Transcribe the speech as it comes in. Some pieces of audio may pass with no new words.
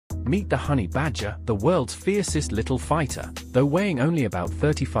Meet the honey badger, the world's fiercest little fighter. Though weighing only about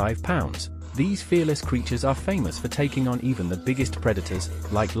 35 pounds, these fearless creatures are famous for taking on even the biggest predators,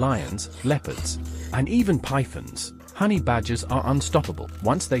 like lions, leopards, and even pythons. Honey badgers are unstoppable.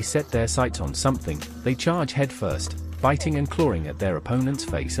 Once they set their sights on something, they charge headfirst, biting and clawing at their opponent's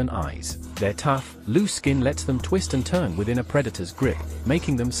face and eyes. Their tough, loose skin lets them twist and turn within a predator's grip,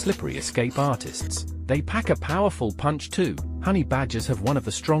 making them slippery escape artists. They pack a powerful punch too. Honey badgers have one of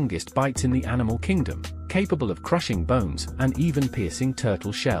the strongest bites in the animal kingdom, capable of crushing bones and even piercing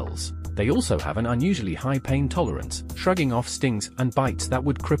turtle shells. They also have an unusually high pain tolerance, shrugging off stings and bites that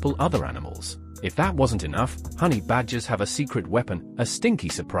would cripple other animals. If that wasn't enough, honey badgers have a secret weapon, a stinky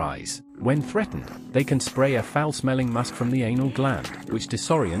surprise. When threatened, they can spray a foul-smelling musk from the anal gland, which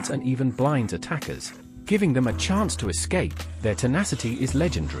disorients and even blinds attackers, giving them a chance to escape. Their tenacity is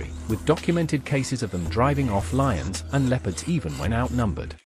legendary, with documented cases of them driving off lions and leopards even when outnumbered.